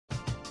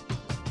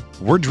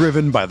We're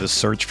driven by the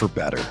search for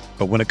better.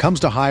 But when it comes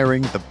to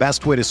hiring, the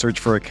best way to search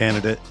for a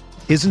candidate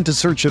isn't to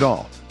search at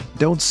all.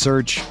 Don't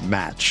search,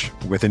 match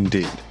with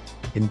Indeed.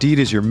 Indeed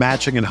is your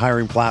matching and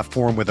hiring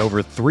platform with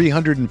over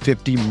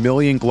 350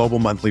 million global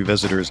monthly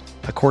visitors,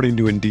 according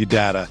to Indeed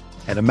data,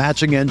 and a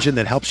matching engine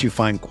that helps you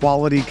find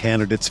quality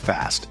candidates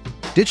fast.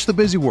 Ditch the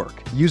busy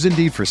work. Use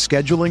Indeed for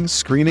scheduling,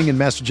 screening, and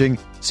messaging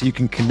so you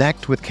can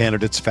connect with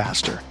candidates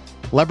faster.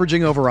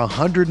 Leveraging over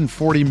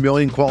 140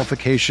 million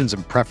qualifications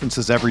and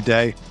preferences every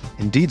day,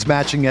 Indeed's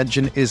matching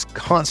engine is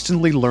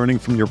constantly learning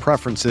from your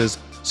preferences,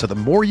 so the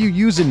more you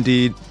use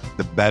Indeed,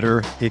 the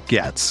better it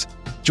gets.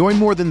 Join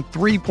more than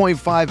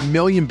 3.5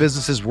 million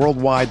businesses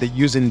worldwide that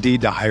use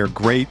Indeed to hire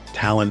great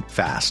talent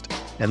fast.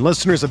 And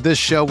listeners of this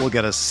show will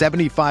get a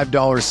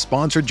 $75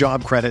 sponsored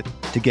job credit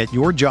to get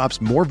your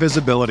jobs more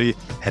visibility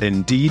at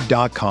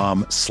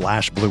Indeed.com/Blue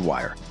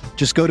Wire.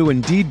 Just go to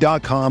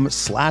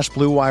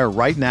Indeed.com/Blue Wire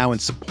right now and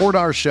support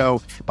our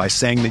show by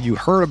saying that you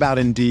heard about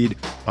Indeed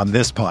on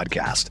this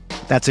podcast.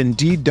 That's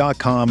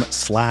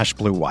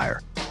Indeed.com/Blue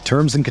Wire.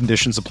 Terms and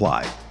conditions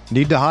apply.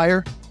 Need to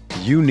hire?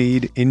 You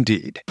need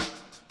Indeed.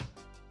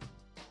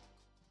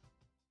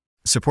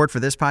 Support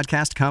for this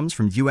podcast comes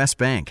from U.S.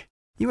 Bank.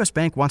 U.S.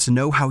 Bank wants to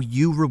know how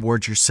you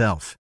reward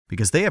yourself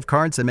because they have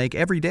cards that make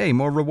every day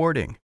more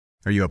rewarding.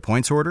 Are you a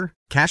points hoarder,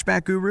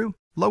 cashback guru,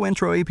 low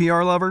intro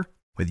APR lover?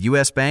 With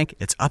U.S. Bank,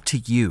 it's up to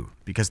you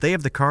because they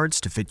have the cards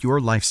to fit your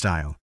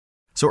lifestyle.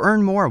 So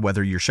earn more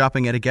whether you're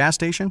shopping at a gas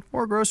station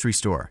or grocery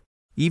store,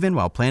 even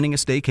while planning a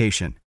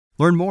staycation.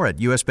 Learn more at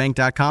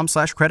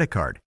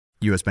usbank.com/creditcard.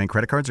 U.S. Bank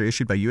credit cards are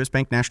issued by U.S.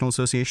 Bank National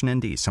Association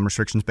ND. Some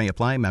restrictions may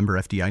apply. Member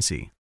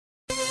FDIC.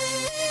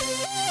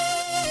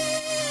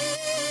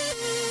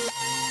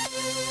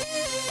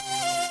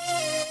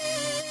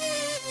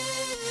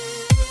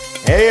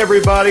 Hey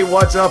everybody,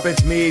 what's up?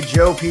 It's me,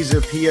 Joe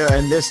Pizzapia,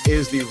 and this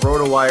is the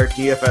RotoWire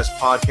DFS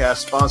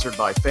podcast sponsored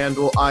by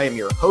FanDuel. I am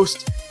your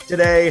host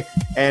today,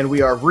 and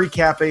we are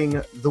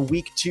recapping the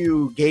Week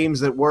 2 games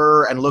that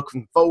were and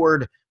looking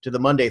forward to the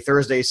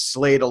Monday-Thursday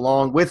slate.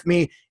 Along with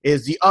me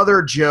is the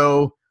other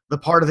Joe, the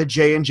part of the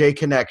J&J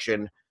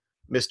connection,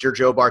 Mr.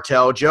 Joe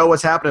Bartel. Joe,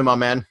 what's happening, my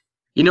man?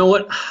 You know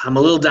what? I'm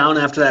a little down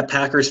after that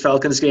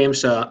Packers-Falcons game,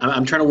 so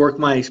I'm trying to work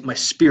my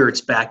spirits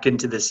back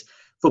into this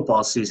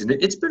football season.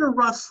 It's been a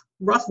rough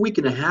week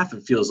and a half,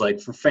 it feels like,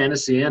 for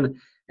fantasy and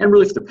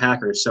really for the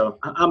Packers. So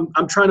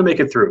I'm trying to make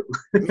it through.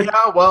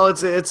 Yeah, well,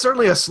 it's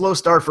certainly a slow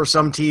start for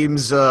some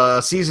teams.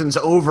 Season's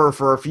over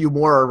for a few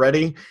more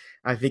already.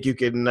 I think you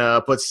can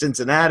put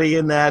Cincinnati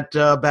in that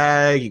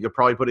bag. You could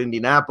probably put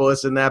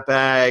Indianapolis in that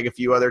bag, a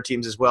few other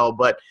teams as well.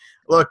 But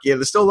look, yeah,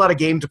 there's still a lot of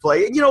game to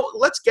play. You know,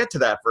 let's get to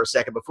that for a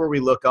second before we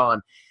look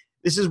on.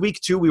 This is Week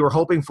 2. We were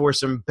hoping for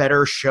some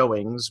better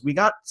showings. We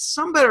got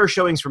some better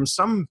showings from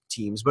some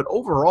teams, but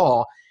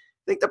overall,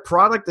 I think the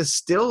product is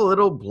still a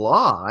little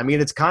blah. I mean,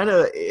 it's kind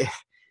of,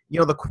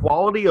 the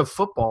quality of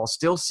football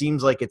still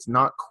seems like it's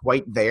not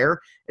quite there.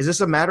 Is this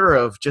a matter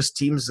of just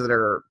teams that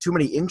are too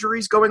many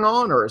injuries going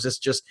on, or is this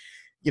just,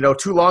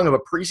 too long of a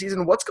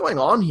preseason? What's going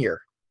on here?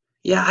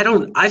 Yeah,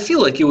 I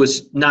feel like it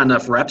was not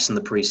enough reps in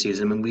the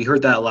preseason. I mean, we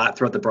heard that a lot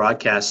throughout the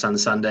broadcasts on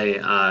Sunday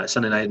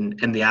night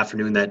in the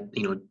afternoon that,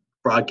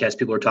 broadcast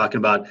people are talking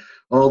about,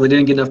 they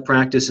didn't get enough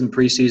practice in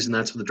preseason.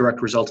 That's the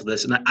direct result of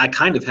this. And I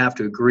kind of have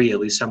to agree, at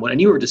least somewhat. And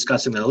you were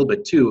discussing that a little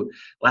bit too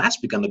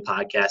last week on the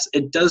podcast.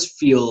 It does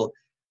feel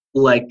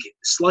like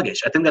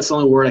sluggish. I think that's the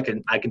only word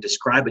I can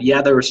describe it.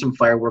 Yeah, there were some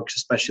fireworks,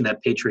 especially in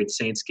that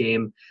Patriots-Saints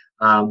game.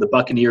 The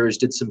Buccaneers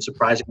did some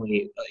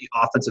surprisingly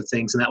offensive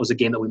things, and that was a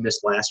game that we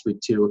missed last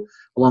week too,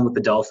 along with the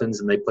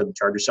Dolphins, and they played the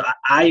Chargers. So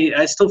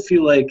I still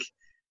feel like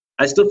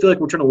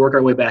we're trying to work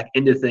our way back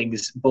into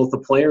things, both the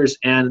players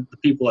and the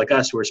people like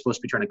us who are supposed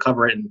to be trying to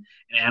cover it and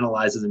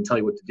analyze it and tell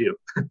you what to do.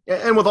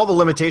 And with all the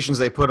limitations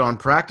they put on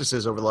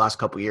practices over the last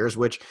couple of years,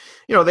 which,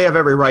 they have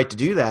every right to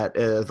do that,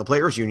 the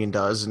Players Union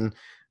does. And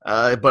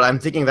but I'm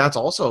thinking that's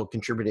also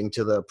contributing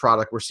to the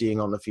product we're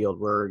seeing on the field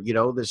where,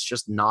 there's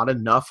just not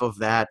enough of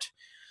that,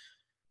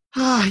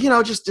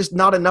 just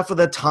not enough of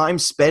the time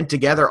spent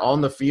together on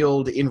the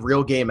field in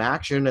real game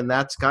action. And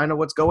that's kind of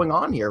what's going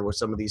on here with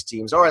some of these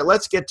teams. All right,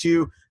 let's get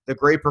to the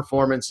great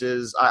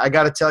performances. I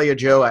got to tell you,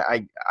 Joe,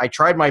 I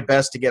tried my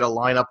best to get a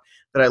lineup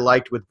that I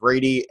liked with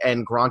Brady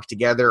and Gronk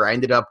together. I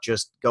ended up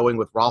just going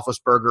with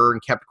Roethlisberger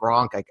and kept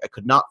Gronk. I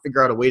could not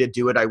figure out a way to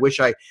do it. I wish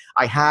I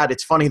had.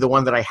 It's funny, the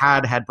one that I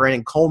had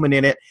Brandon Coleman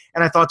in it,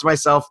 and I thought to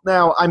myself,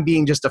 now I'm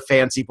being just a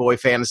fancy boy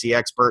fantasy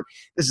expert.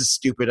 This is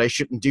stupid. I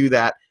shouldn't do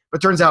that.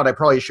 But turns out I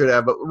probably should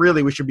have. But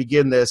really, we should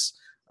begin this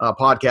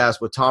podcast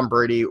with Tom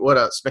Brady. What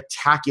a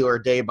spectacular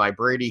day by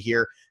Brady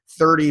here.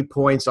 30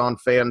 points on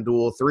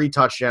FanDuel, 3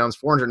 touchdowns,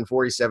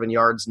 447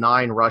 yards,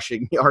 9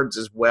 rushing yards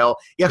as well.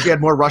 He actually had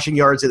more rushing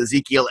yards than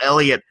Ezekiel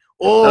Elliott.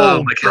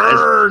 Oh my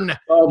burn. God.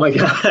 Oh, my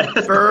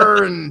God.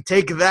 Burn.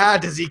 Take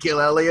that, Ezekiel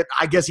Elliott.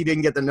 I guess he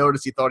didn't get the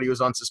notice. He thought he was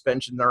on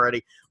suspension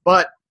already.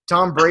 But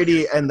Tom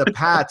Brady and the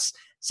Pats,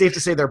 safe to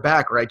say they're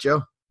back, right,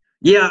 Joe?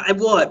 Yeah,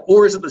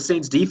 or is it the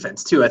Saints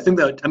defense too? I think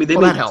that, they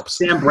Well, that made helps.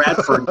 Sam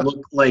Bradford look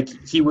like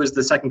he was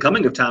the second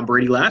coming of Tom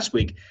Brady last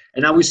week.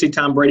 And now we see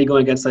Tom Brady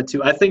going against that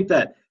too. I think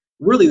that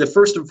really the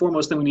first and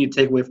foremost thing we need to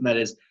take away from that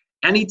is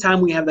anytime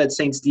we have that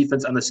Saints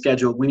defense on the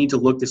schedule, we need to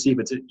look to see if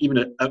it's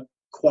even a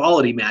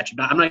quality match.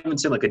 I'm not even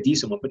saying like a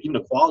decent one, but even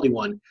a quality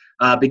one,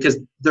 because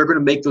they're going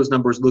to make those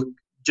numbers look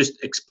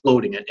just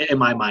exploding in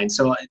my mind.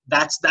 So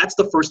that's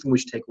the first thing we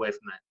should take away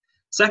from that.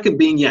 Second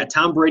being,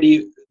 Tom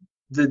Brady,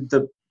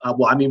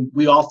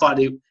 we all thought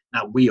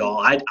not we all,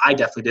 I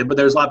definitely did, but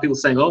there's a lot of people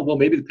saying, oh, well,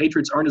 maybe the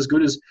Patriots aren't as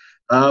good as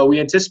we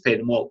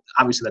anticipated. Well,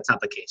 obviously that's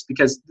not the case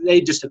because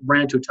they just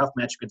ran into a tough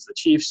match against the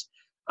Chiefs.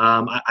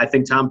 I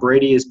think Tom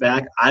Brady is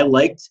back. I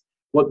liked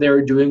what they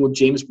were doing with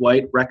James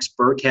White, Rex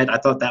Burkhead. I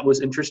thought that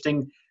was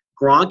interesting.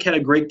 Gronk had a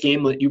great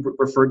game that you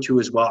referred to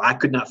as well. I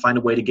could not find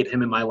a way to get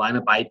him in my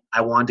lineup.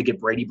 I wanted to get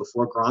Brady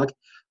before Gronk.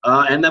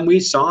 And then we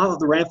saw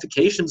the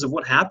ramifications of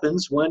what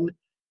happens when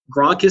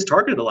Gronk is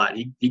targeted a lot.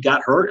 He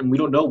got hurt, and we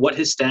don't know what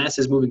his status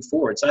is moving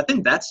forward. So I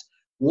think that's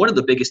one of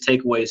the biggest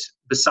takeaways,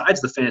 besides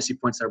the fantasy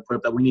points that are put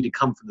up, that we need to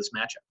come from this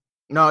matchup.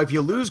 Now, if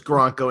you lose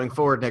Gronk going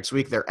forward next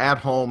week, they're at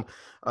home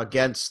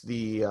against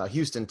the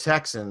Houston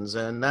Texans,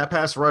 and that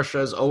pass rush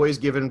has always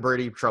given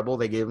Brady trouble.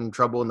 They gave him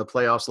trouble in the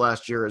playoffs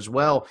last year as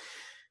well.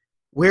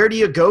 Where do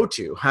you go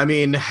to? I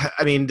mean,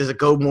 does it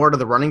go more to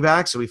the running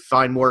backs? Do we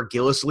find more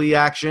Gillislee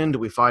action? Do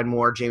we find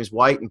more James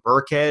White and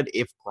Burkhead?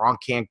 If Gronk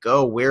can't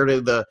go, where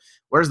does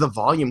the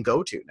volume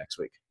go to next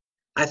week?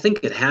 I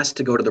think it has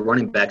to go to the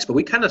running backs, but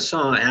we kind of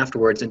saw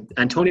afterwards,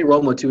 and Tony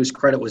Romo, to his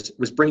credit,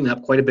 was bringing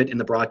up quite a bit in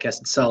the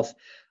broadcast itself,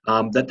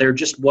 that there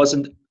just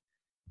wasn't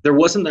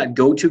that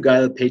go-to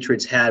guy that the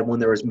Patriots had when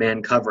there was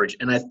man coverage,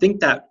 and I think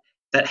that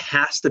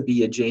has to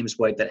be a James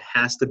White, that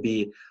has to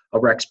be a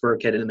Rex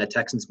Burkhead in the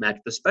Texans match,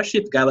 especially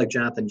if a guy like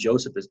Jonathan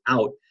Joseph is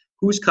out.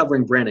 Who's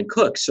covering Brandon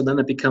Cooks? So then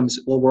it becomes,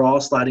 well, we're all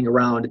sliding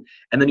around,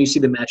 and then you see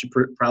the matchup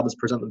problems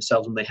present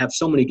themselves when they have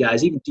so many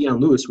guys. Even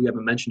Deion Lewis, who we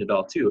haven't mentioned at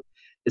all, too,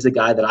 is a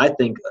guy that I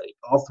think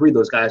all three of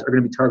those guys are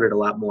going to be targeted a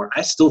lot more.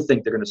 I still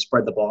think they're going to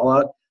spread the ball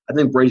out. I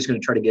think Brady's going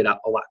to try to get out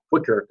a lot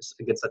quicker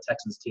against the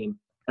Texans team,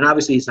 and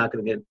obviously he's not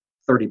going to get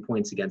 30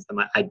 points against them.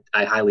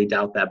 I highly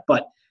doubt that,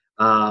 but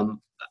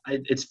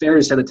it's fair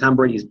to say that Tom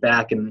Brady is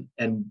back,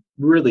 and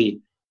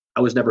really, I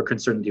was never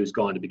concerned that he was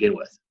gone to begin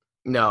with.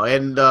 No,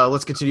 and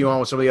let's continue on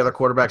with some of the other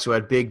quarterbacks who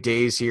had big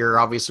days here.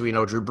 Obviously, we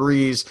know Drew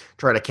Brees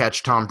tried to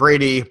catch Tom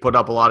Brady, put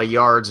up a lot of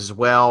yards as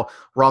well.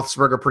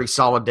 Roethlisberger, pretty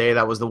solid day.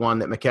 That was the one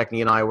that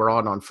McKechnie and I were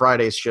on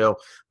Friday's show.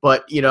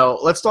 But,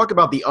 let's talk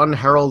about the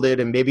unheralded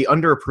and maybe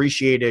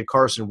underappreciated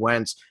Carson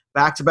Wentz.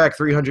 Back-to-back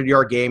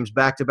 300-yard games,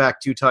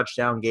 back-to-back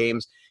 2-touchdown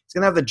games. He's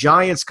going to have the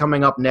Giants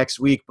coming up next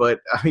week, but,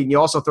 you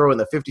also throw in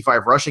the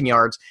 55 rushing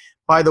yards.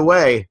 By the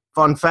way,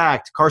 fun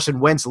fact, Carson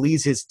Wentz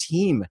leads his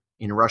team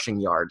in rushing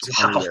yards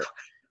on the year.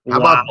 How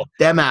about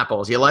them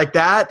apples? You like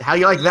that? How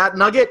you like that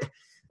nugget?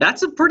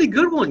 That's a pretty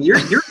good one. You're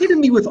hitting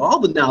me with all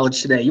the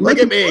knowledge today. You look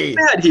might at me.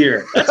 Bad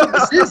here. That's what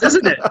this is,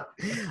 isn't it?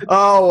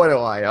 Oh, what do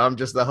I? I'm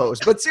just the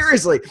host. But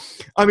seriously,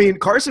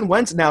 Carson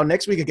Wentz now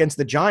next week against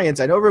the Giants.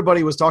 I know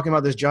everybody was talking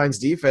about this Giants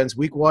defense.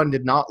 Week 1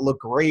 did not look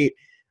great.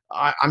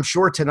 I'm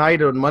sure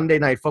tonight on Monday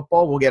Night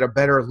Football we'll get a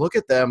better look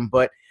at them,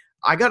 but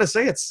I got to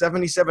say it's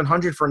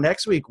 7,700 for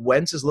next week.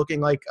 Wentz is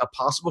looking like a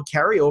possible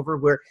carryover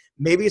where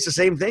maybe it's the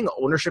same thing.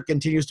 Ownership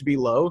continues to be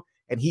low,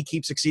 and he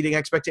keeps exceeding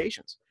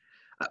expectations.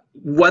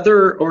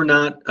 Whether or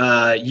not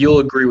you'll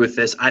agree with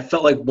this, I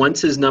felt like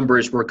Wentz's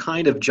numbers were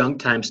kind of junk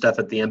time stuff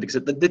at the end because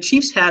the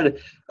Chiefs had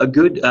a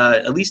good,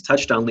 at least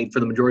touchdown lead for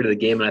the majority of the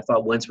game, and I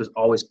thought Wentz was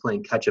always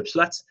playing catch-up.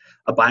 So that's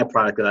a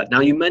byproduct of that. Now,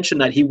 you mentioned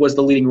that he was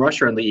the leading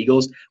rusher on the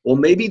Eagles. Well,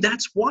 maybe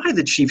that's why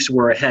the Chiefs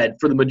were ahead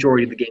for the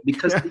majority of the game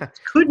because they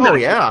could not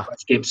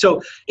rush game.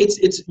 So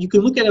it's you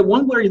can look at it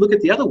one way or you look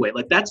at the other way.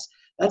 Like that's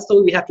the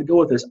way we have to go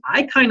with this.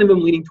 I kind of am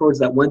leaning towards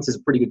that Wentz is a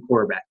pretty good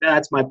quarterback.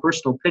 That's my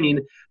personal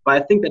opinion, but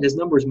I think that his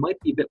numbers might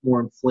be a bit more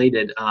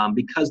inflated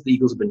because the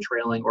Eagles have been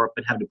trailing or have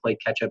been having to play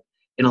catch-up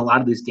in a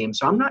lot of these games.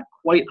 So I'm not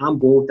quite on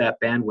board with that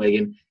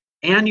bandwagon.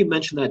 And you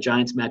mentioned that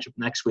Giants matchup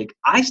next week.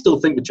 I still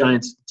think the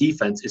Giants'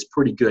 defense is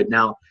pretty good.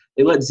 Now,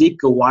 they let Zeke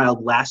go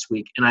wild last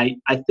week, and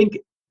I think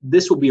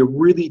this will be a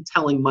really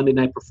telling Monday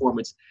night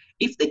performance.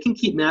 If they can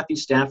keep Matthew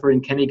Stafford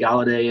and Kenny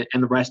Golladay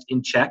and the rest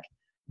in check,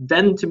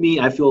 then to me,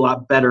 I feel a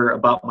lot better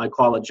about my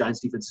call that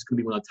Giants defense is going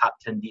to be one of the top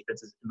 10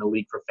 defenses in the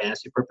league for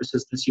fantasy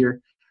purposes this year.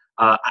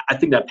 I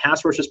think that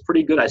pass rush is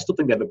pretty good. I still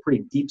think they have a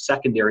pretty deep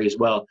secondary as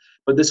well.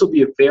 But this will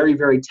be a very,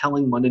 very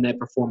telling Monday night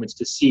performance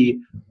to see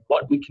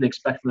what we can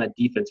expect from that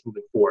defense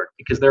moving forward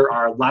because there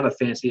are a lot of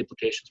fantasy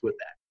implications with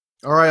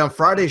that. All right, on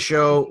Friday's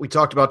show, we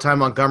talked about Ty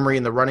Montgomery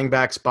in the running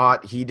back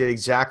spot. He did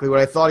exactly what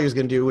I thought he was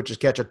going to do, which is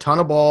catch a ton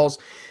of balls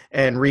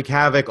and wreak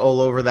havoc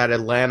all over that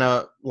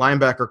Atlanta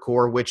linebacker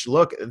core, which,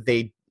 look,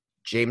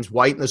 James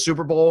White in the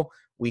Super Bowl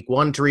Week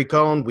 1, Tariq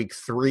Cohen, week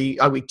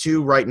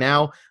 2 right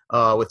now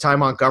with Ty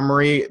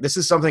Montgomery. This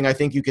is something I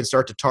think you can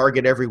start to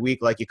target every week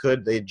like you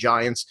could the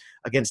Giants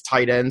against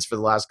tight ends for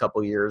the last couple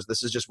of years.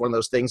 This is just one of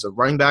those things of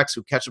running backs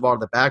who catch the ball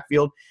in the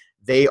backfield.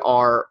 They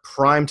are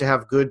primed to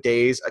have good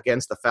days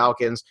against the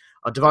Falcons.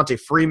 Devontae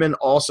Freeman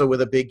also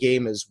with a big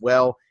game as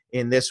well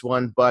in this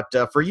one. But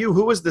for you,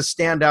 who was the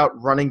standout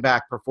running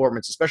back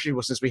performance, especially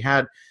since we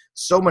had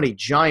so many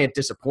giant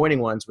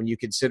disappointing ones when you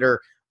consider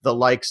the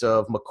likes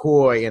of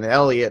McCoy and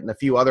Elliott and a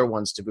few other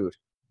ones to boot?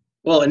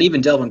 Well, and even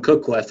Delvin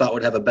Cook, who I thought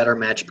would have a better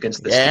matchup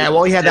against the Steelers. Yeah,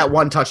 well, he had that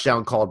one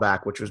touchdown called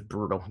back, which was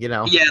brutal,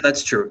 Yeah,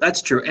 that's true.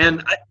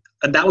 And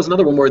that was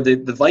another one where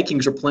the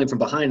Vikings are playing from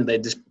behind, and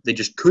they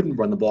just couldn't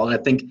run the ball. And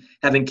I think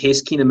having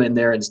Case Keenum in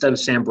there instead of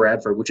Sam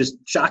Bradford, which is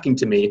shocking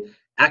to me,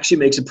 actually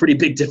makes a pretty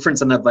big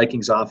difference on that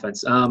Vikings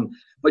offense.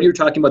 But you're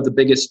talking about the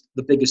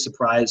biggest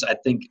surprise, I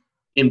think,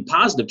 in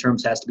positive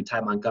terms, has to be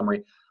Ty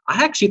Montgomery.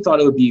 I actually thought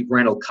it would be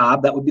Randall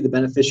Cobb that would be the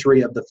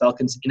beneficiary of the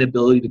Falcons'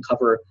 inability to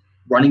cover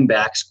running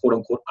backs, quote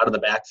unquote, out of the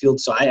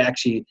backfield. So I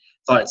actually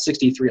thought at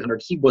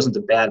 6,300 he wasn't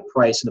a bad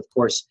price. And of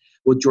course,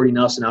 with Jordy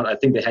Nelson out, I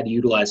think they had to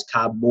utilize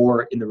Cobb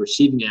more in the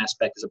receiving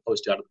aspect as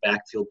opposed to out of the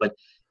backfield. But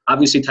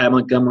obviously, Ty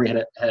Montgomery had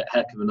a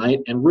heck of a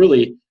night, and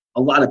really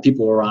a lot of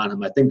people were on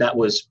him. I think that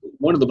was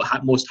one of the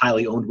most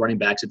highly owned running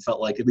backs, it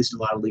felt like, at least in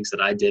a lot of leagues that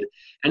I did.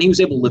 And he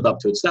was able to live up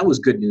to it. So that was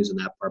good news in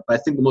that part. But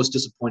I think the most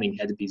disappointing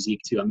had to be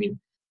Zeke, too. I mean,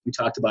 we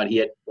talked about he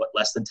had,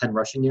 less than 10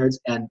 rushing yards.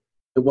 And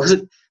it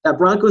wasn't – that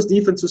Broncos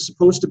defense was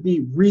supposed to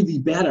be really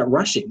bad at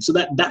rushing. So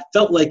that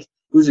felt like it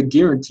was a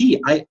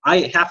guarantee.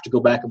 I have to go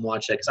back and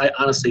watch that because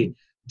I honestly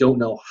don't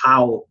know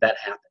how that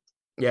happened.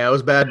 Yeah, it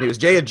was bad news.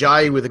 Jay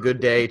Ajayi with a good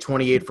day,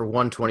 28 for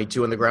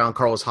 122 on the ground.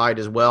 Carlos Hyde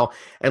as well.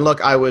 And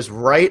look, I was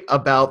right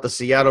about the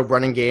Seattle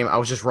running game. I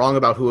was just wrong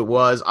about who it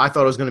was. I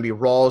thought it was going to be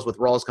Rawls with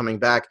Rawls coming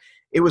back.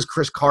 It was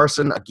Chris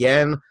Carson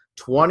again,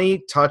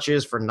 20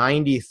 touches for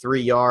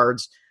 93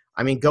 yards.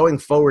 I mean, going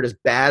forward, as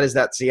bad as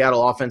that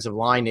Seattle offensive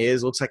line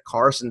is, looks like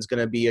Carson's going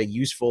to be a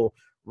useful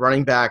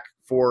running back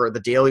for the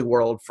daily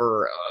world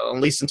for at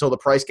least until the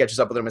price catches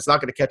up with him. It's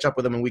not going to catch up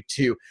with him in week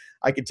 2.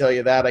 I can tell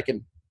you that. I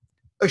can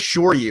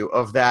assure you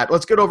of that.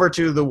 Let's get over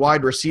to the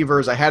wide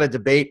receivers. I had a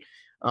debate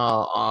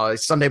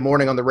Sunday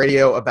morning on the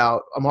radio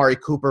about Amari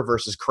Cooper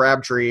versus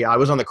Crabtree. I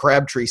was on the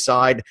Crabtree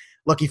side.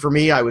 Lucky for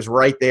me, I was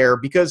right there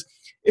because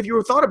if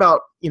you thought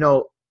about,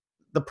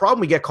 the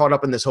problem we get caught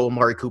up in this whole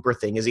Amari Cooper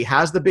thing is he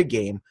has the big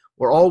game.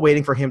 We're all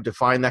waiting for him to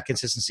find that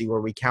consistency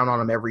where we count on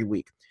him every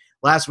week.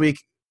 Last week,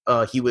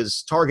 he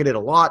was targeted a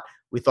lot.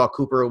 We thought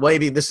Cooper,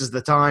 maybe this is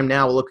the time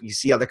now. Look, you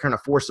see how they're kind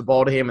of force the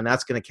ball to him, and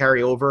that's going to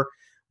carry over.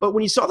 But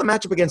when you saw the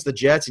matchup against the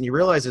Jets and you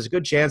realize there's a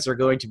good chance they're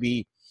going to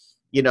be,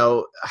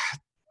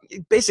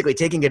 basically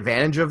taking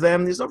advantage of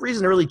them, there's no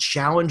reason to really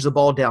challenge the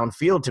ball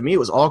downfield. To me, it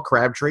was all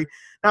Crabtree.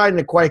 Now, I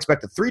didn't quite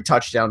expect a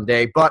 3-touchdown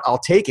day, but I'll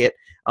take it.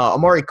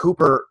 Amari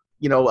Cooper,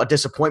 a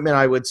disappointment,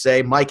 I would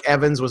say. Mike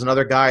Evans was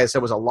another guy I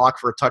said was a lock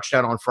for a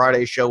touchdown on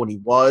Friday's show, and he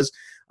was.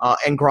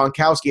 And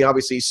Gronkowski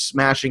obviously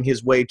smashing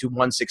his way to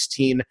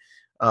 116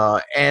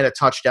 and a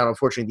touchdown.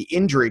 Unfortunately, the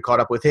injury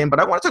caught up with him. But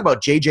I want to talk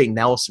about J.J.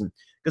 Nelson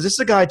because this is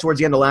a guy towards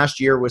the end of last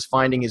year was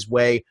finding his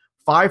way.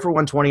 5 for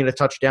 120 and a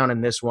touchdown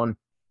in this one.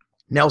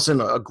 Nelson,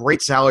 a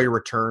great salary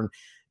return.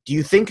 Do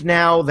you think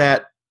now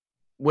that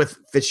with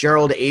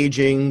Fitzgerald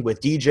aging, with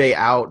DJ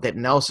out, that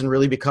Nelson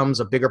really becomes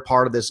a bigger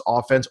part of this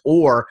offense,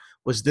 or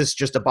was this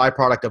just a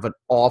byproduct of an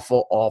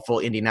awful, awful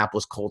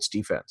Indianapolis Colts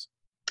defense?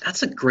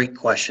 That's a great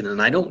question,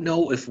 and I don't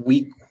know if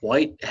we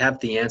quite have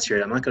the answer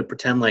yet. I'm not going to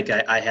pretend like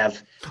I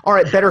have. All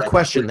right, better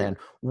question then.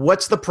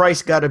 What's the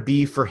price got to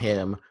be for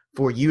him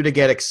for you to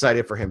get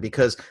excited for him?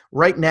 Because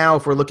right now,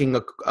 if we're looking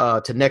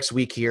to next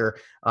week here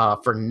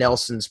for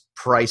Nelson's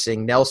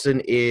pricing,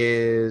 Nelson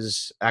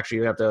is – actually,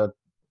 you have to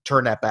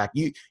turn that back.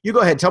 You go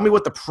ahead. Tell me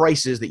what the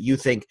price is that you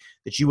think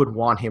that you would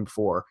want him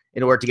for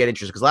in order to get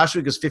interested. Because last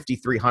week was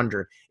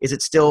 5,300. Is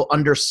it still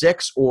under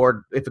 6,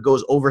 or if it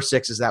goes over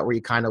 6, is that where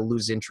you kind of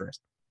lose interest?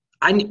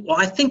 I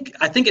think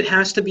it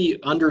has to be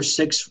under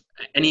 6,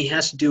 and he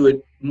has to do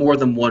it more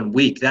than 1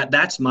 week.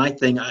 That's my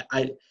thing.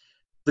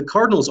 The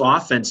Cardinals'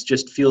 offense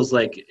just feels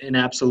like an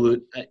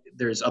absolute.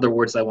 There's other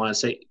words I want to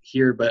say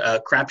here,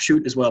 but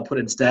crapshoot is what I'll put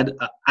instead.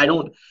 I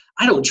don't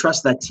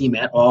trust that team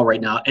at all right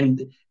now,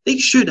 and they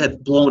should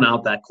have blown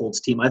out that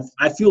Colts team.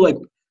 I feel like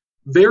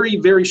very,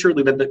 very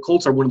surely that the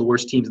Colts are one of the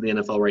worst teams in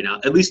the NFL right now,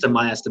 at least in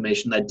my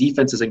estimation. That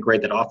defense isn't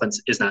great. That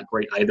offense is not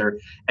great either.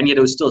 And yet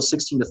it was still a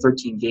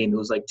 16-13 game. It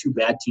was like 2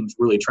 bad teams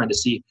really trying to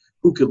see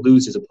who could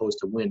lose as opposed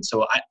to win.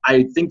 So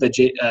I think that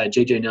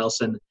J.J.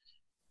 Nelson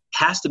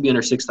has to be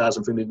under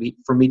 6,000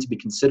 for me to be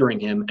considering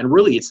him. And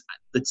really,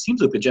 it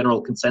seems like the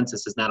general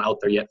consensus is not out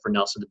there yet for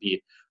Nelson to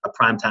be a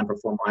primetime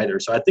performer either.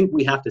 So I think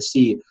we have to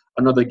see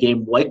another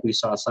game like we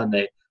saw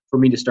Sunday for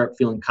me to start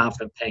feeling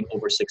confident paying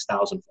over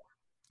 6,000 for him.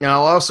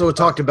 Now, I also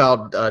talked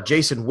about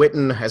Jason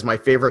Witten as my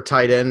favorite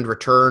tight end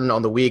return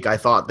on the week. I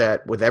thought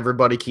that with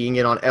everybody keying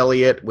in on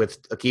Elliott,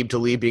 with Aqib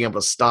Talib being able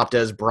to stop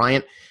Des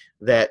Bryant,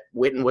 that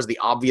Witten was the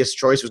obvious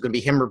choice. It was going to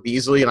be him or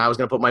Beasley, and I was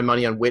going to put my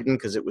money on Witten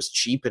because it was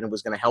cheap and it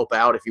was going to help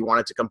out if you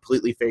wanted to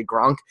completely fade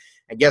Gronk.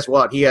 And guess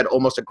what? He had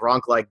almost a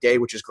Gronk-like day,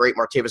 which is great.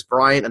 Martavis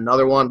Bryant,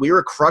 another one. We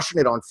were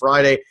crushing it on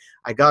Friday.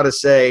 I got to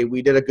say,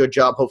 we did a good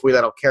job. Hopefully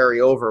that'll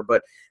carry over.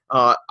 But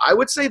I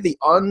would say the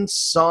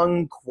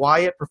unsung,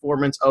 quiet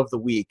performance of the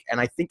week, and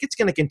I think it's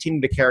going to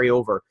continue to carry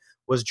over,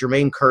 was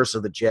Jermaine Kearse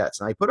of the Jets.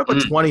 And I put up a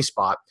 20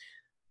 spot.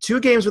 2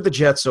 games with the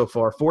Jets so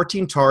far,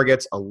 14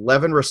 targets,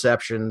 11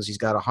 receptions. He's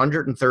got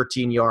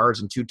 113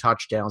 yards and 2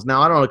 touchdowns.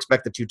 Now, I don't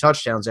expect the 2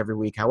 touchdowns every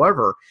week.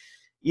 However,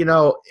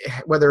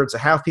 whether it's a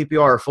half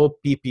PPR or full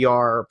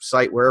PPR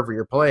site, wherever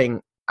you're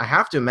playing, I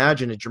have to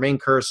imagine that Jermaine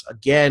Kearse,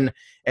 again,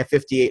 at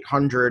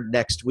 5,800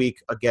 next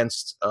week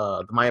against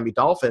the Miami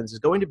Dolphins, is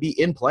going to be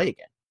in play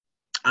again.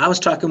 I was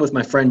talking with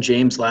my friend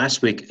James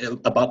last week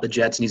about the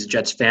Jets, and he's a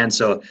Jets fan,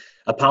 so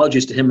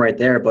apologies to him right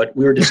there. But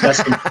we were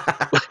discussing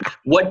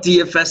what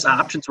DFS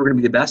options were going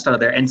to be the best out of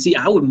there. And see,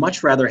 I would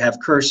much rather have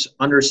Kearse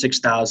under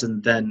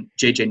 6,000 than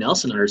J.J.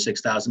 Nelson under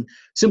 6,000,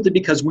 simply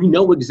because we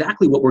know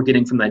exactly what we're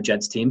getting from that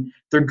Jets team.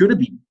 They're going to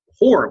be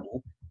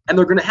horrible, and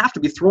they're going to have to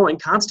be throwing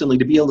constantly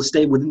to be able to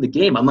stay within the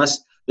game,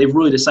 unless they've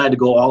really decided to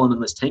go all in on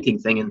this tanking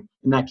thing. And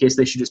in that case,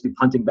 they should just be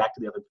punting back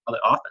to the other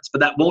offense. But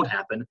that won't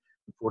happen,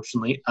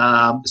 unfortunately.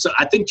 So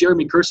I think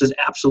Jeremy Kearse is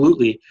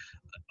absolutely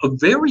a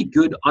very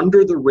good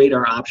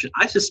under-the-radar option.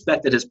 I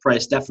suspect that his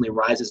price definitely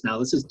rises now.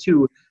 This is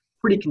 2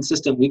 pretty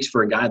consistent weeks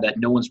for a guy that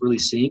no one's really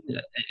seeing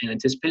and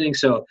anticipating.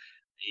 So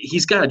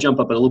he's got to jump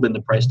up a little bit in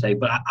the price tag.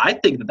 But I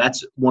think that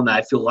that's one that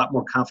I feel a lot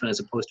more confident as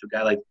opposed to a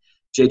guy like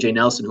J.J.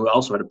 Nelson, who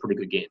also had a pretty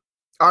good game.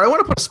 All right, I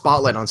want to put a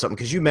spotlight on something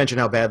because you mentioned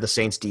how bad the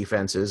Saints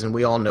defense is, and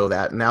we all know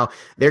that. Now,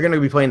 they're going to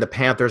be playing the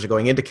Panthers, are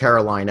going into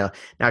Carolina.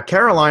 Now,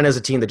 Carolina is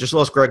a team that just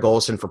lost Greg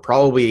Olsen for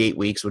probably 8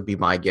 weeks, would be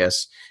my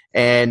guess.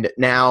 And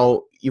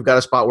now you've got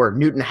a spot where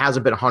Newton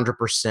hasn't been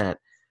 100%.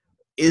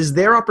 Is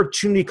there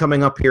opportunity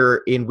coming up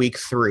here in week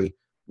 3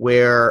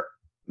 where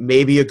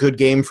maybe a good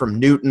game from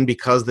Newton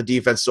because the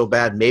defense is so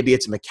bad, maybe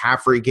it's a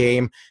McCaffrey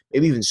game,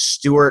 maybe even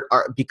Stewart,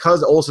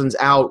 because Olsen's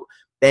out,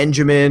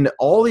 Benjamin,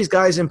 all these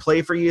guys in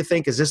play for you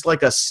think? Is this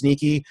like a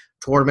sneaky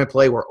tournament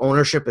play where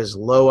ownership is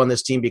low on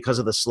this team because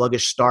of the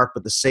sluggish start,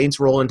 but the Saints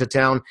roll into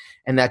town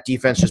and that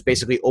defense just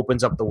basically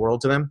opens up the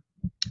world to them?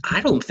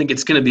 I don't think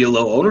it's going to be a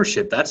low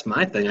ownership. That's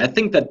my thing. I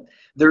think that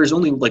there is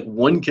only like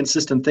one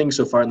consistent thing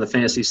so far in the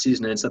fantasy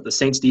season, and it's that the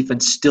Saints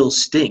defense still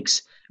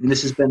stinks. I mean,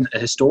 this has been a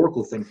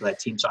historical thing for that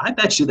team. So I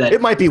bet you that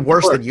it might be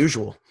worse than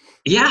usual.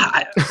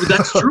 Yeah,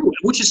 that's true,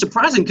 which is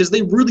surprising because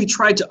they really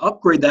tried to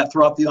upgrade that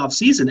throughout the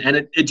offseason, and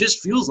it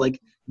just feels like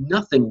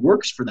nothing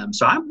works for them.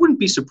 So I wouldn't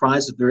be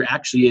surprised if there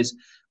actually is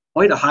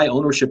quite a high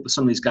ownership with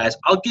some of these guys.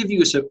 I'll give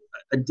you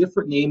a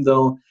different name,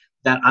 though,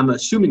 that I'm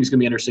assuming is going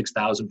to be under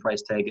 6,000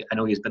 price tag. I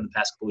know he's been the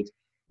past couple weeks.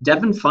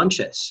 Devin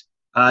Funchess.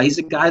 He's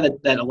a guy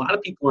that a lot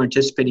of people were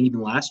anticipating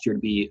even last year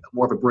to be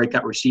more of a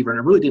breakout receiver, and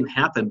it really didn't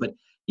happen. But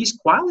he's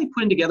quietly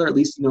putting together at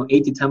least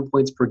 8 to 10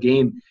 points per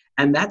game,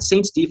 and that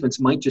Saints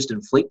defense might just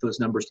inflate those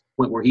numbers to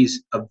the point where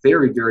he's a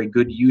very, very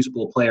good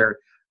usable player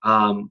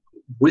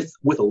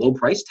with a low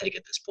price tag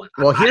at this point.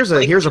 Well, here's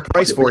a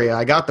price for you.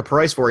 I got the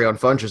price for you on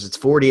Funchess. It's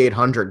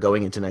 4,800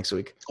 going into next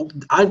week.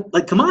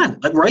 Come on,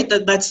 right?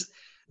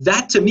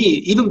 That to me,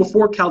 even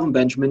before Calvin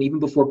Benjamin, even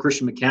before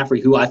Christian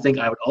McCaffrey, who I think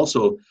I would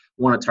also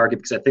want to target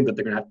because I think that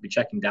they're going to have to be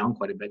checking down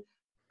quite a bit.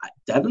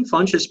 Devin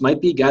Funchess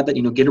might be a guy that,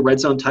 get a red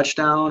zone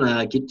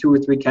touchdown, get 2 or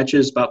 3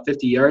 catches, about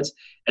 50 yards,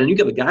 and you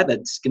get a guy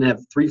that's going to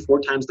have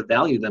 3-4 times the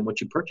value than what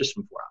you purchased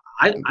him for.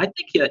 I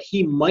think that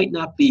he might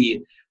not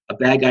be a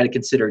bad guy to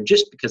consider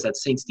just because that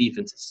Saints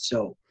defense is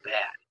so bad.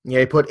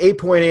 Yeah, he put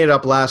 8.8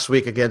 up last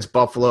week against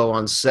Buffalo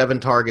on 7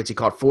 targets. He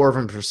caught 4 of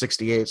them for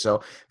 68. So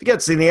if he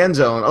gets in the end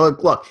zone,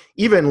 look,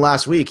 even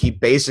last week, he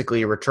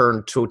basically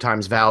returned 2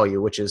 times value,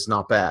 which is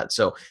not bad.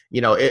 So,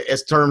 in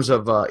terms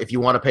of if you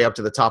want to pay up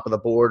to the top of the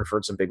board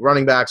for some big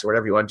running backs or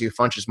whatever you want to do,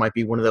 Funchess might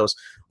be one of those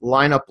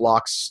lineup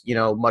blocks,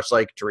 much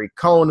like Tariq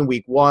Cohen in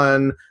week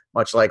 1,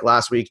 much like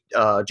last week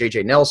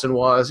J.J. Nelson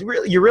was.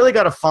 You really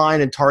got to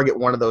find and target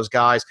one of those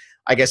guys.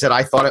 Like I said,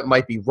 I thought it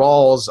might be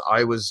Rawls.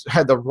 I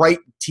had the right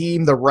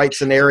team, the right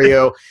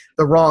scenario,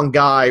 the wrong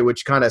guy,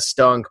 which kind of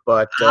stunk.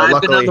 But I've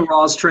luckily, been on the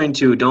Rawls train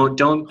too. Don't.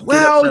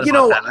 Well,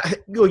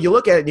 you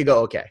look at it and you go,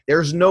 okay,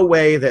 there's no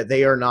way that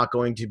they are not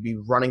going to be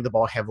running the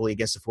ball heavily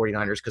against the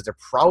 49ers because they're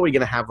probably going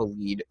to have a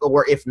lead.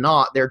 Or if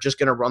not, they're just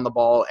going to run the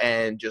ball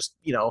and just,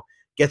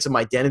 get some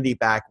identity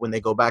back when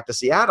they go back to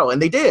Seattle. And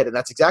they did. And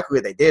that's exactly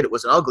what they did. It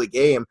was an ugly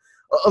game.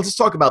 Let's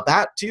talk about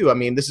that too. I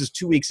mean, this is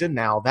 2 weeks in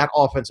now. That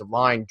offensive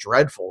line,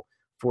 dreadful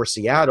for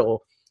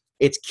Seattle.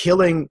 It's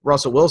killing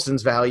Russell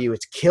Wilson's value.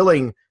 It's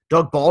killing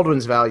Doug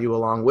Baldwin's value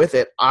along with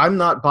it. I'm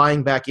not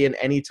buying back in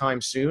anytime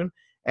soon.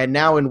 And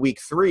now in week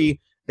 3,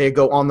 they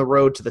go on the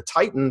road to the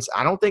Titans.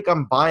 I don't think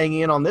I'm buying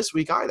in on this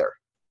week either.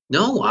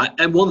 No,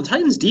 the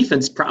Titans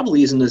defense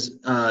probably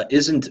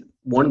isn't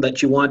one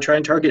that you want to try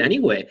and target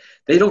anyway.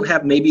 They don't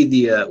have maybe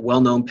the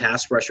well-known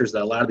pass rushers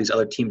that a lot of these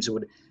other teams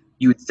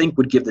you would think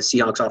would give the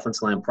Seahawks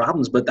offensive line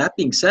problems. But that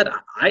being said,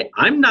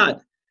 I'm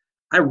not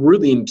I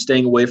really am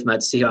staying away from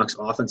that Seahawks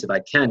offense if I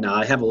can. Now,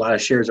 I have a lot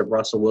of shares of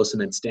Russell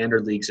Wilson in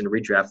standard leagues and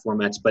redraft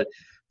formats, but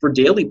for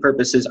daily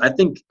purposes, I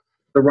think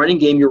the running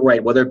game, you're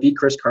right, whether it be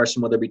Chris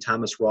Carson, whether it be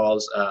Thomas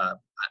Rawls,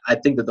 I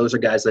think that those are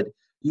guys that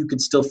you can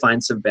still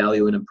find some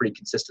value in, a pretty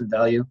consistent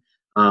value.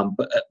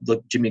 But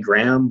look, Jimmy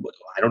Graham,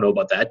 I don't know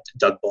about that.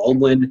 Doug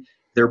Baldwin,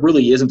 there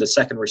really isn't a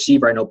second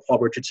receiver. I know Paul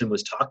Richardson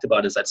was talked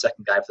about as that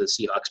second guy for the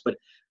Seahawks, but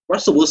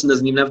Russell Wilson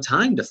doesn't even have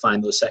time to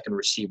find those second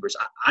receivers.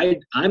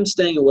 I'm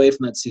staying away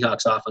from that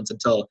Seahawks offense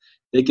until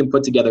they can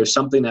put together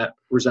something that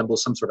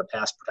resembles some sort of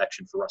pass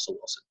protection for Russell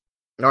Wilson.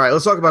 All right,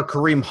 let's talk about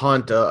Kareem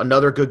Hunt.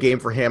 Another good game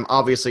for him.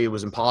 Obviously, it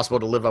was impossible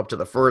to live up to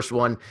the first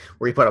one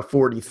where he put up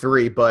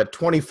 43, but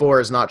 24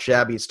 is not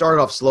shabby. It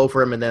started off slow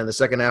for him, and then the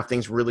second half,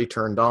 things really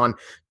turned on.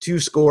 2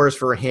 scores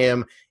for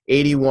him,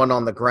 81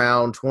 on the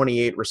ground,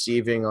 28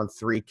 receiving on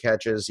 3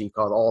 catches. He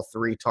caught all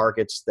 3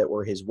 targets that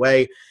were his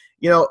way.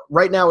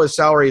 Right now his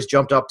salary has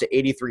jumped up to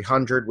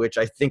 $8,300, which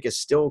I think is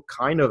still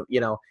kind of,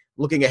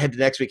 looking ahead to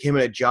next week, him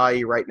and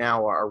Ajayi right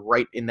now are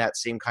right in that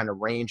same kind of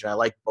range, and I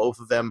like both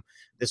of them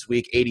this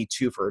week.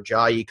 82 for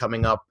Ajayi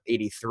coming up,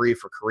 83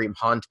 for Kareem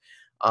Hunt.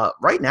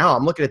 Right now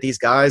I'm looking at these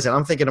guys, and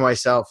I'm thinking to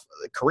myself,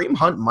 Kareem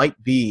Hunt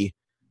might be,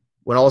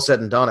 when all is said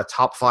and done, a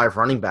top 5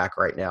 running back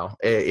right now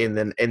in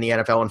the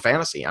NFL and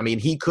fantasy. I mean,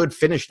 he could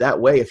finish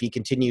that way if he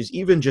continues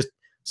even just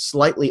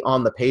slightly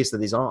on the pace that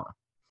he's on.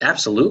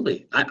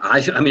 Absolutely.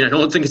 I mean, I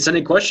don't think it's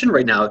any question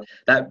right now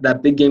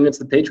that big game against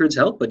the Patriots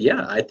helped. But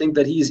yeah, I think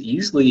that he's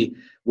easily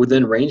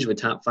within range of a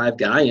top 5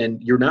 guy,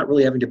 and you're not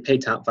really having to pay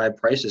top 5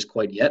 prices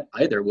quite yet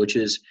either, which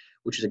is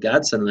a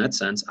godsend in that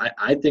sense.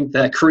 I think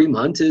that Kareem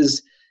Hunt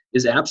is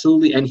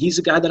absolutely, and he's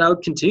a guy that I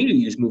would continue to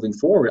use moving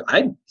forward.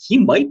 He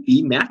might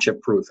be matchup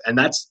proof, and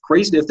that's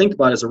crazy to think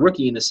about as a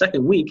rookie in the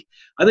second week.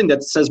 I think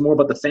that says more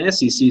about the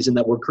fantasy season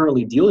that we're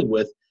currently dealing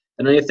with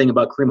than anything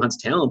about Kareem Hunt's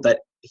talent,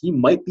 that he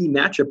might be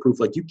matchup proof.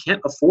 Like, you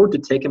can't afford to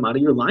take him out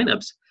of your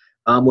lineups,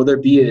 whether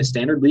it be a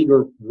standard league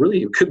or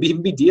really it could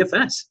even be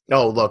DFS.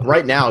 No, look,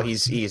 right now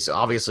he's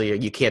obviously,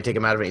 you can't take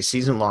him out of any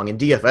season long. In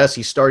DFS,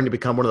 he's starting to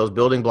become one of those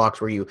building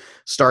blocks where you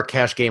start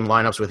cash game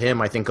lineups with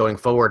him, I think, going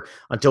forward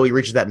until he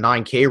reaches that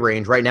 9K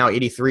range. Right now,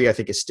 83, I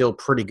think, is still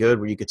pretty good,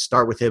 where you could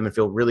start with him and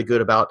feel really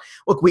good about.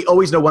 Look, we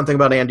always know one thing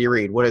about Andy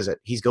Reid. What is it?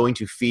 He's going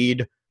to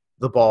feed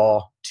the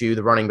ball to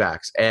the running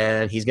backs,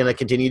 and he's going to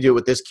continue to do it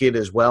with this kid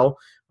as well.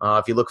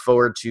 If you look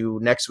forward to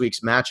next week's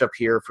matchup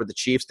here for the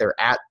Chiefs, they're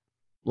at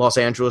Los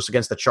Angeles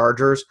against the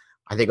Chargers.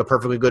 I think a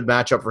perfectly good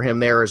matchup for him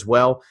there as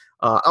well.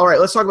 All right,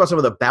 let's talk about some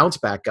of the bounce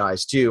back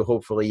guys too.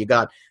 Hopefully, you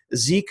got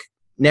Zeke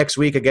next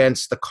week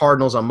against the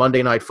Cardinals on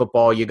Monday Night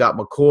Football. You got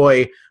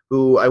McCoy,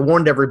 who I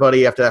warned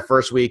everybody after that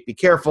first week, be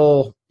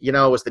careful.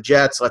 It's the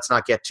Jets. Let's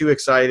not get too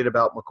excited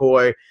about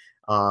McCoy.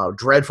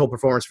 Dreadful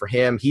performance for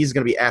him. He's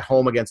going to be at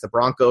home against the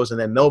Broncos, and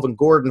then Melvin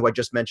Gordon, who I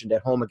just mentioned,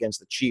 at home against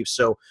the Chiefs.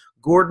 So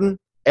Gordon,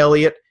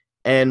 Elliott,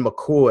 and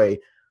McCoy,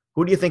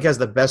 who do you think has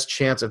the best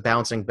chance of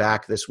bouncing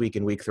back this week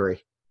in week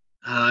 3?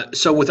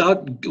 So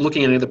without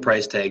looking at any of the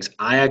price tags,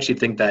 I actually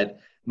think that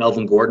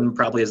Melvin Gordon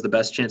probably has the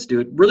best chance to do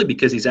it, really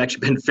because he's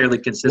actually been fairly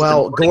consistent.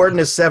 Well, Gordon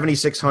is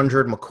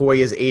 7,600. McCoy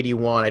is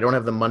 81. I don't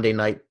have the Monday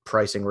night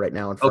pricing right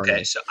now in front of me.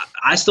 Okay, so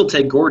I still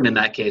take Gordon in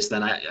that case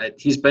then.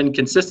 He's been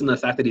consistent in the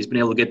fact that he's been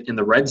able to get in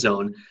the red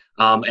zone,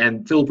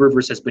 and Phil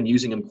Rivers has been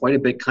using him quite a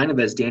bit, kind of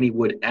as Danny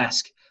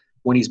Wood-esque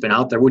when he's been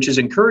out there, which is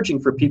encouraging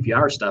for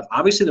PPR stuff.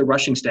 Obviously, the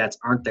rushing stats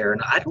aren't there,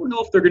 and I don't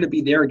know if they're going to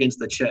be there against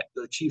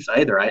the Chiefs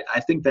either. I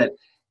think that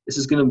this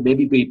is going to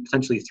maybe be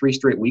potentially 3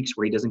 straight weeks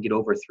where he doesn't get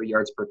over 3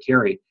 yards per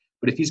carry.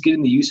 But if he's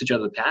getting the usage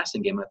out of the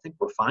passing game, I think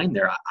we're fine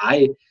there.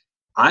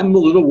 I'm a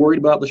little worried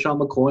about LeSean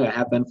McCoy. I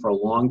have been for a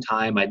long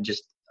time.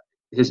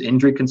 His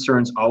injury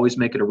concerns always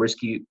make it a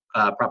risky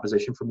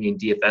proposition for me in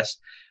DFS.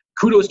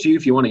 Kudos to you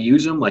if you want to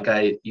use him.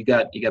 You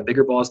got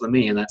bigger balls than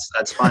me, and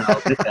that's fine. I'll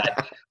admit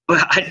that.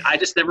 But I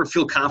just never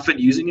feel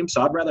confident using him.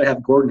 So I'd rather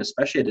have Gordon,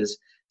 especially at his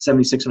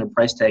 7,600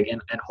 price tag,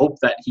 and hope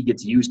that he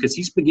gets used, because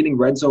he's been getting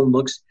red zone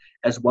looks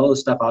as well as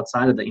stuff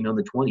outside of the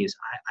the 20s.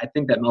 I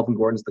think that Melvin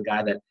Gordon's the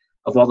guy that,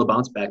 of all the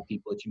bounce back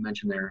people that you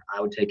mentioned there,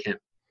 I would take him.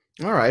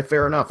 All right,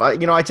 fair enough. I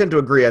tend to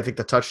agree. I think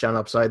the touchdown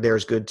upside there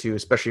is good too,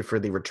 especially for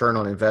the return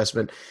on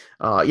investment.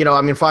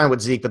 Fine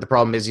with Zeke, but the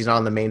problem is he's not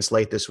on the main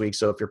slate this week.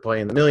 So if you're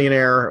playing the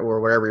millionaire or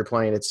whatever you're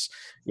playing, it's,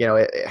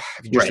 if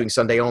you're just doing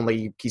Sunday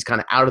only, he's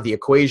kind of out of the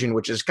equation,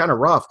 which is kind of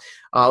rough.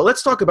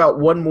 Let's talk about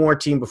one more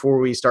team before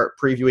we start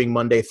previewing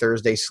Monday,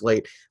 Thursday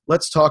slate.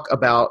 Let's talk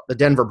about the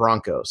Denver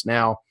Broncos.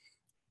 Now,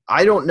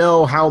 I don't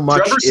know how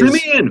much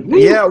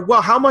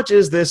how much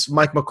is this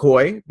Mike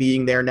McCoy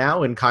being there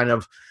now and kind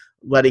of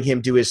letting him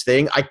do his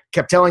thing? I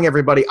kept telling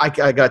everybody, I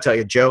got to tell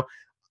you, Joe,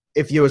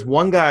 if there was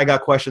one guy I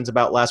got questions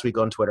about last week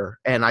on Twitter,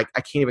 and I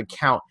can't even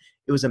count,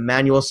 it was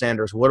Emmanuel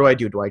Sanders. What do I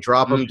do? Do I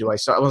drop him? Do I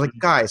start? I was like,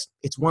 guys,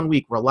 it's 1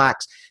 week.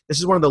 Relax. This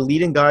is one of the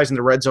leading guys in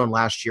the red zone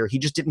last year. He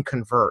just didn't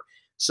convert.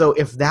 So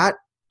if that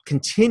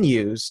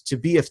continues to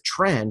be a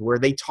trend where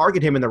they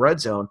target him in the red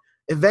zone,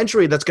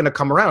 eventually that's going to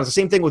come around. It's the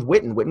same thing with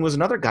Witten. Witten was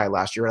another guy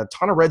last year, had a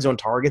ton of red zone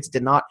targets,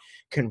 did not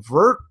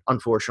convert,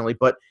 unfortunately,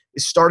 but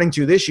is starting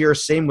to this year.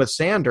 Same with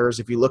Sanders,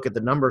 if you look at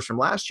the numbers from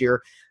last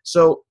year.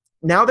 So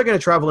now they're going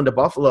to travel into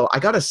Buffalo. I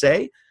got to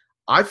say,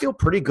 I feel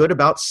pretty good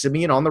about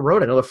Simeon on the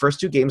road. I know the first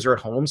 2 games are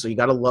at home, so you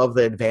got to love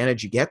the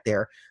advantage you get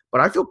there.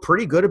 But I feel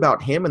pretty good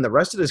about him and the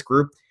rest of this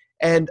group.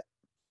 And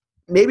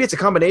maybe it's a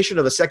combination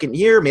of the second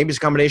year. Maybe it's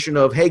a combination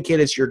of, hey, kid,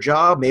 it's your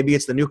job. Maybe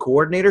it's the new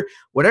coordinator.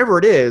 Whatever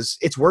it is,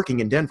 it's working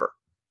in Denver.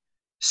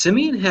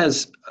 Simeon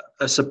has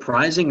a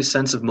surprising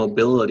sense of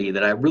mobility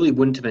that I really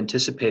wouldn't have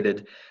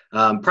anticipated,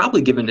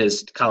 probably given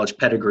his college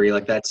pedigree. I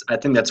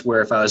think that's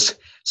where if I was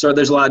 – so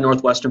there's a lot of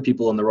Northwestern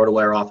people in the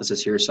RotoWire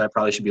offices here, so I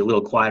probably should be a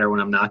little quieter when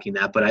I'm knocking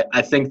that. But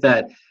I think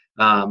that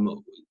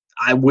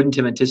I wouldn't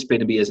have anticipated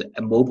to be as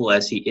mobile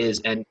as he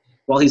is. And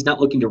while he's not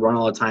looking to run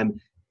all the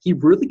time, he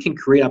really can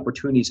create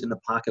opportunities in the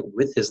pocket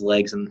with his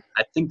legs. And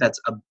I think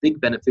that's a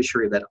big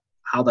beneficiary of that,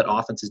 how that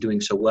offense is doing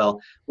so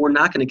well. We're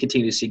not going to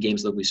continue to see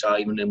games that we saw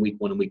even in week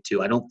 1 and week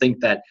 2. I don't think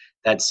that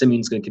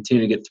Simeon's going to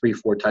continue to get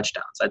 3-4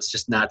 touchdowns. That's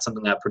just not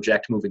something that I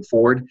project moving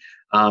forward.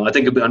 I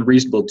think it'd be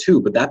unreasonable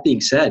too. But that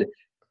being said,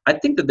 I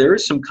think that there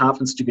is some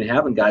confidence you can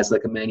have in guys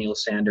like Emmanuel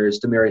Sanders,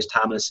 Demaryius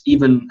Thomas,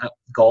 even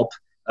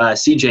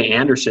C.J.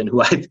 Anderson,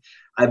 who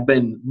I've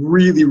been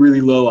really,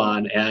 really low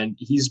on, and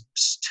he's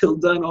still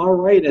done all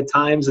right at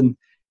times and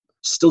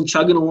still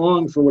chugging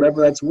along for whatever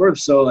that's worth.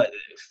 So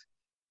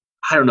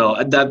I don't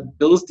know. That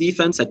Bills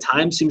defense at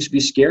times seems to be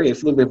scary. I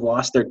feel like they've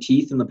lost their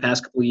teeth in the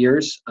past couple of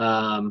years,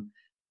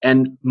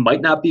 and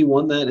might not be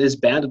one that is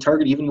bad to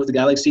target even with a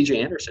guy like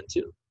C.J. Anderson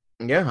too.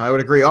 Yeah, I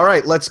would agree. All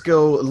right, let's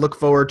go look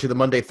forward to the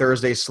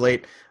Monday-Thursday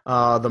slate.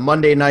 The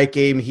Monday night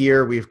game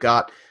here, we've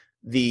got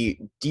the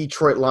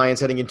Detroit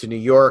Lions heading into New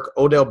York.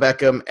 Odell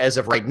Beckham, as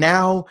of right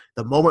now,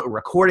 the moment we're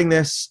recording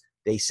this,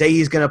 they say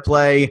he's going to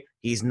play.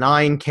 He's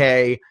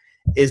 $9K.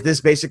 Is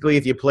this basically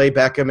if you play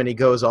Beckham and he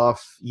goes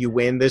off, you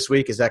win this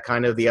week? Is that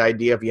kind of the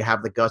idea if you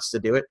have the guts to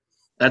do it?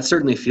 That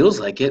certainly feels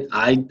like it.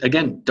 I,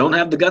 again, don't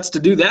have the guts to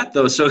do that,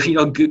 though. So,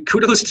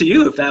 kudos to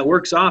you if that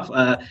works off.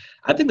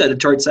 I think that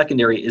Detroit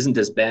secondary isn't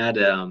as bad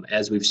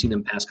as we've seen in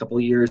the past couple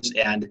of years.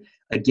 And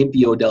a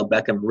gimpy Odell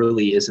Beckham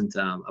really isn't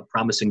a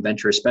promising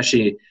venture,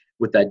 especially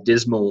with that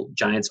dismal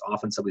Giants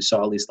offense that we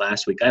saw at least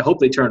last week. I hope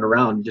they turn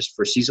around just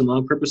for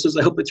season-long purposes.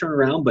 I hope they turn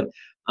around, but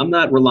I'm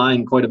not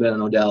relying quite a bit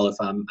on Odell if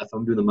I'm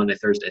doing the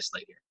Monday-Thursday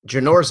slate here.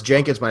 Janoris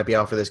Jenkins might be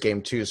out for this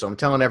game too, so I'm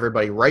telling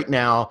everybody right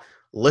now,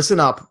 listen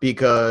up,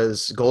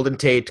 because Golden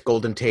Tate,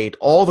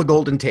 all the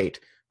Golden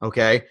Tate,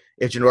 okay,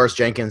 if Janoris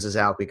Jenkins is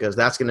out, because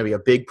that's going to be a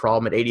big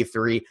problem at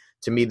 83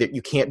 to me, that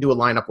you can't do a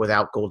lineup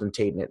without Golden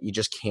Tate in it. You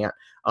just can't.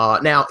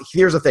 Now,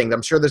 here's the thing.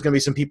 I'm sure there's going to be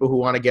some people who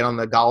want to get on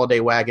the Galladay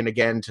wagon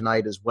again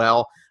tonight as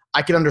well.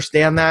 I can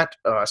understand that,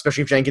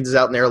 especially if Jenkins is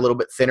out in there a little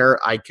bit thinner.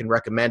 I can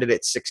recommend it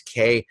at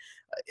 $6K.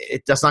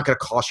 That's not going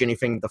to cost you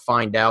anything to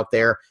find out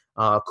there.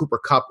 Cooper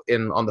Kupp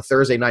on the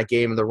Thursday night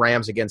game of the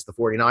Rams against the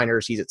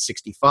 49ers, he's at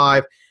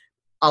 65.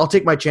 I'll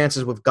take my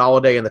chances with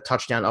Galladay and the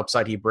touchdown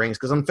upside he brings,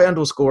 because on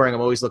FanDuel scoring,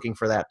 I'm always looking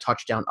for that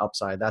touchdown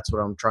upside. That's what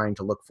I'm trying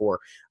to look for.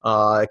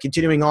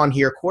 Continuing on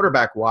here,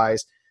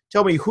 quarterback-wise,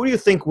 tell me, who do you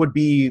think would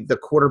be the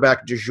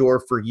quarterback du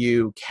jour for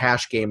you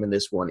cash game in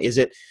this one? Is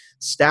it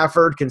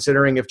Stafford,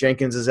 considering if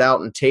Jenkins is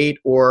out, and Tate,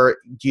 or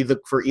do you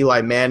look for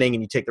Eli Manning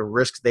and you take the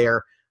risk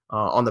there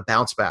on the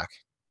bounce back?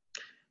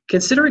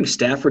 Considering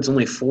Stafford's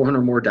only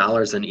 $400 more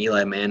than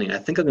Eli Manning, I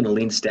think I'm going to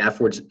lean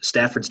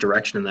Stafford's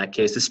direction in that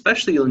case,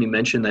 especially when you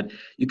mentioned that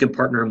you can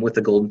partner him with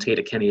the Golden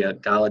Tate, Kenny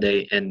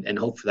Galladay, and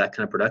hope for that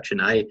kind of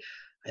production. I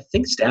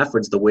think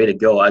Stafford's the way to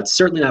go. It's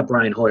certainly not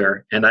Brian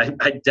Hoyer, and I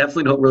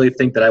definitely don't really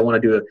think that I want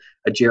to do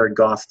a Jared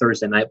Goff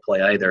Thursday night play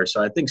either.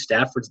 So I think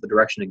Stafford's the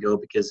direction to go,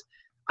 because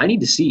I need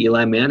to see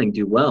Eli Manning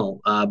do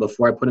well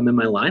before I put him in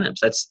my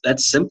lineups.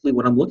 That's simply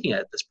what I'm looking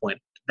at this point.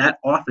 That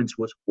offense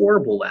was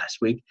horrible last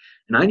week,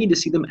 and I need to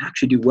see them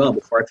actually do well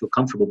before I feel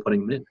comfortable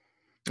putting them in.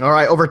 All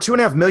right, over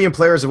 2.5 million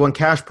players have won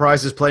cash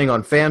prizes playing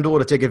on FanDuel.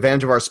 To take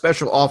advantage of our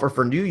special offer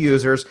for new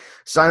users,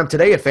 sign up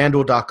today at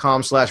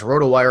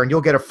FanDuel.com/RotoWire, and you'll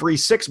get a free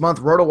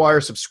 6-month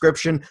RotoWire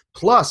subscription,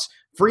 plus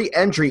free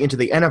entry into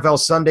the NFL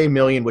Sunday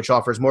Million, which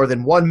offers more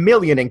than $1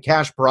 million in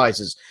cash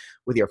prizes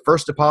with your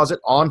first deposit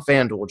on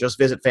FanDuel. Just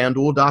visit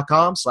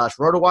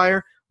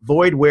FanDuel.com/RotoWire.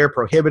 Void where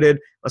prohibited.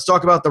 Let's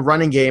talk about the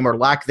running game, or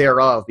lack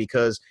thereof,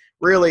 because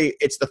really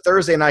it's the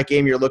Thursday night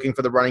game you're looking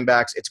for the running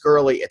backs. It's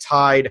Gurley, it's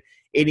Hyde,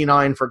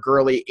 89 for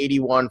Gurley,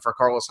 81 for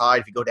Carlos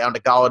Hyde. If you go down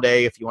to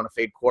Galladay, if you want to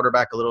fade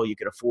quarterback a little, you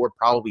could afford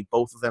probably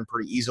both of them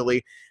pretty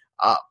easily.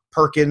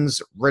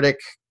 Perkins, Riddick,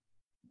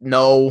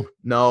 no.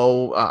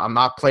 I'm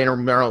not playing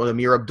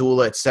Amir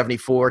Abdullah at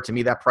 74. To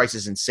me, that price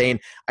is insane.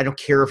 I don't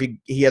care if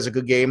he has a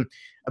good game.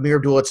 Amir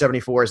Abdullah at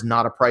 74 is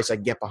not a price I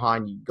can get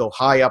behind. You go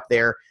high up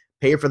there,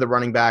 pay for the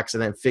running backs,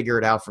 and then figure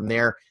it out from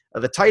there.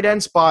 The tight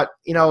end spot,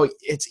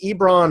 it's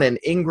Ebron and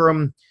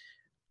Ingram.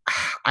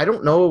 I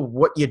don't know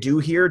what you do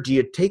here. Do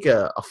you take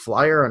a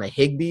flyer on a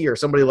Higbee or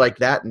somebody like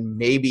that, and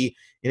maybe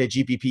in a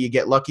GPP you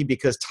get lucky?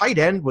 Because tight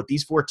end with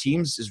these 4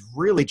 teams is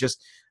really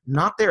just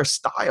not their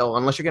style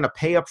unless you're going to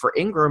pay up for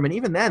Ingram. And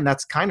even then,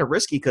 that's kind of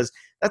risky, because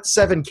that's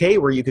 $7K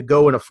where you could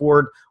go and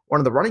afford one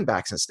of the running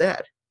backs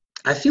instead.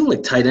 I feel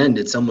like tight end,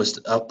 it's almost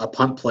a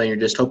punt play. You're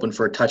just hoping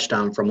for a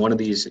touchdown from one of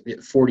these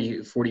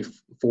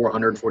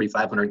 4,400,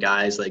 4,500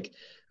 guys. Like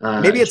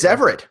maybe it's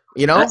Everett,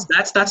 you know?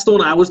 That's the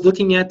one I was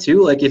looking at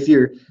too. Like if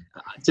you're,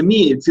 to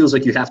me, it feels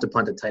like you have to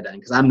punt at tight end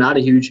because I'm not a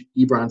huge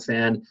Ebron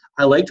fan.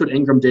 I liked what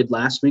Ingram did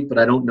last week, but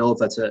I don't know if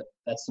that's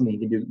something you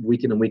can do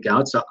week in and week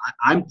out. So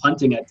I'm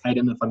punting at tight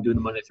end if I'm doing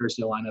the Monday,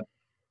 Thursday lineup.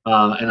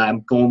 And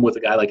I'm going with a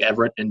guy like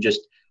Everett and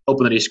just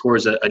hoping that he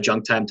scores a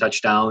junk time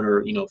touchdown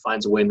or,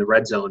 finds a way in the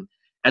red zone.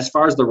 As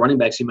far as the running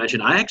backs you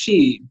mentioned, I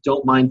actually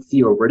don't mind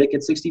Theo Riddick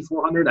at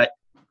 6,400.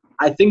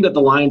 I think that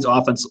the Lions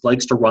offense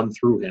likes to run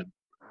through him.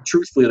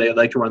 Truthfully, they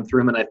like to run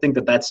through him, and I think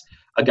that that's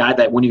a guy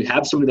that when you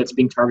have somebody that's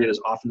being targeted as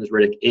often as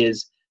Riddick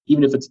is,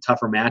 even if it's a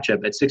tougher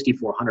matchup, at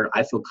 6,400,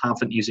 I feel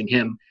confident using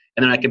him.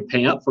 And then I can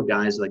pay up for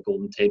guys like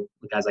Golden Tate,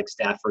 guys like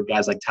Stafford,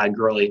 guys like Todd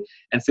Gurley,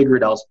 and figure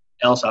it else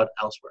out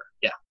elsewhere.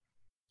 Yeah.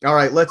 All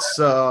right, let's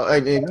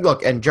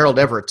look, and Gerald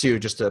Everett, too,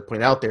 just to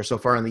point out there, so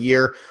far in the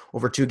year,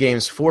 over 2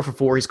 games, 4 for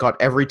 4. He's caught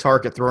every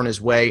target thrown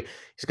his way.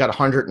 He's got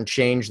 100 and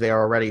change there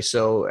already.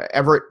 So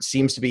Everett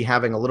seems to be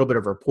having a little bit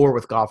of rapport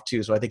with Goff,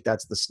 too, so I think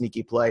that's the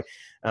sneaky play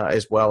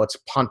as well. It's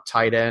punt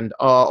tight end.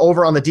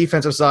 Over on the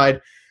defensive side,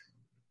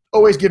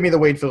 always give me the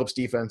Wade Phillips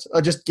defense.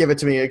 Just give it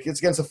to me. It's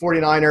against the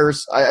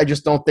 49ers. I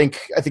just don't think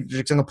 – I think they're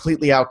just going to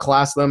completely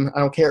outclass them. I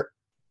don't care.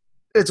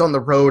 It's on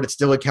the road. It's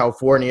still in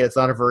California. It's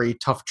not a very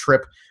tough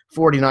trip.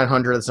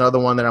 4,900. That's another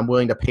one that I'm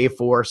willing to pay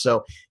for.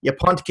 So you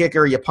punt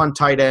kicker, you punt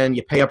tight end,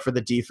 you pay up for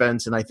the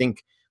defense. And I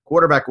think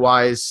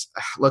quarterback-wise,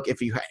 look, if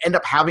you end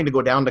up having to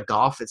go down to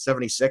Goff at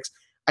 76,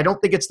 I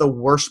don't think it's the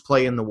worst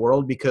play in the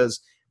world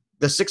because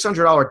the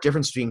 $600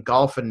 difference between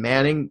Goff and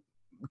Manning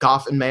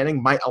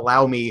might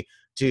allow me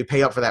to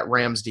pay up for that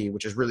Rams D,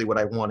 which is really what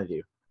I want to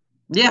do.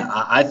 Yeah,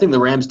 I think the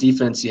Rams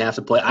defense you have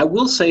to play. I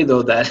will say,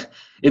 though, that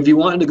if you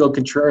wanted to go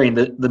contrarian,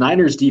 the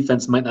Niners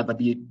defense might not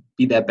be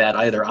that bad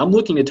either. I'm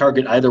looking to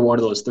target either one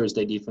of those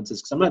Thursday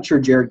defenses because I'm not sure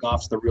Jared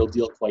Goff's the real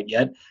deal quite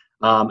yet.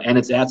 And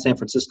it's at San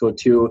Francisco,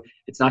 too.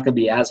 It's not going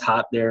to be as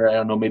hot there. I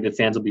don't know. Maybe the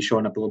fans will be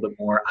showing up a little bit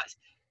more.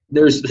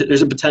 There's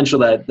a potential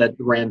that the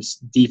Rams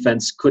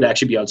defense could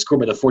actually be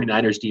outscored by the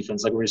 49ers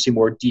defense. Like we're going to see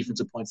more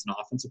defensive points than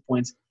offensive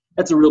points.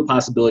 That's a real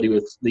possibility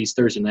with these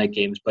Thursday night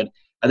games. But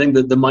I think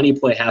the money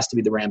play has to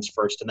be the Rams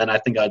first, and then I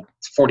think a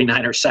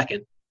 49ers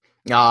second.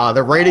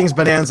 The ratings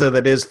bonanza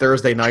that is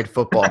Thursday Night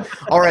Football.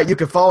 All right, you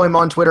can follow him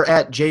on Twitter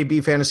at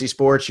JB Fantasy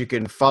Sports. You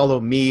can follow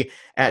me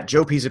at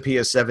Joe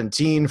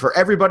Pisapia17. For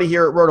everybody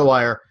here at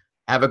RotoWire,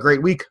 have a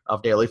great week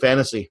of Daily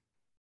Fantasy.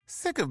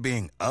 Sick of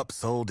being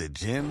upsold at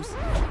gyms?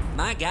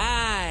 My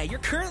guy, you're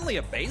currently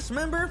a base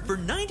member? For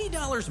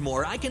 $90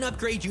 more, I can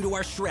upgrade you to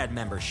our Shred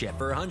membership.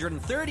 For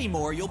 $130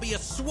 more, you'll be a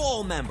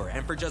Swole member.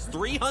 And for just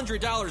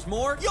 $300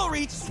 more, you'll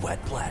reach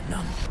Sweat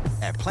Platinum.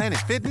 At Planet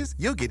Fitness,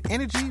 you'll get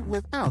energy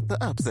without the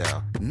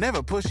upsell.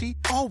 Never pushy,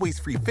 always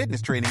free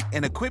fitness training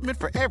and equipment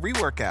for every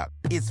workout.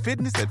 It's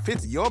fitness that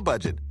fits your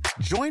budget.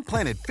 Join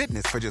Planet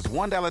Fitness for just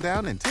 $1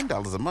 down and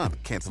 $10 a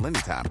month. Cancel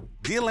anytime.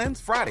 Deal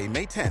ends Friday,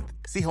 May 10th.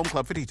 See Home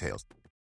Club for details.